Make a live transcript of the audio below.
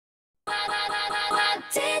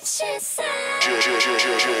she said.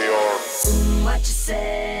 What you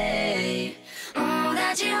say?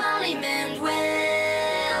 That you only meant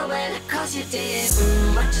well, cause you did.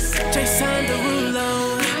 What you say? Jason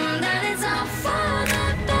Derulo. That it's all for the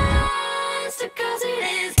best, cause it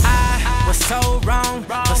is. I was so wrong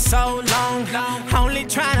for so long, only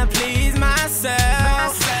trying to please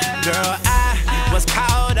myself. Girl, I was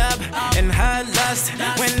caught up in her lust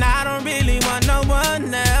when I don't really want no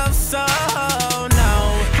one else. So no,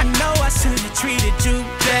 I know I should have treated you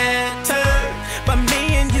better, but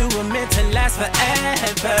me and you were meant to last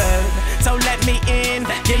forever. So let me in,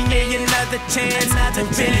 give me another chance to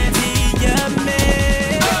really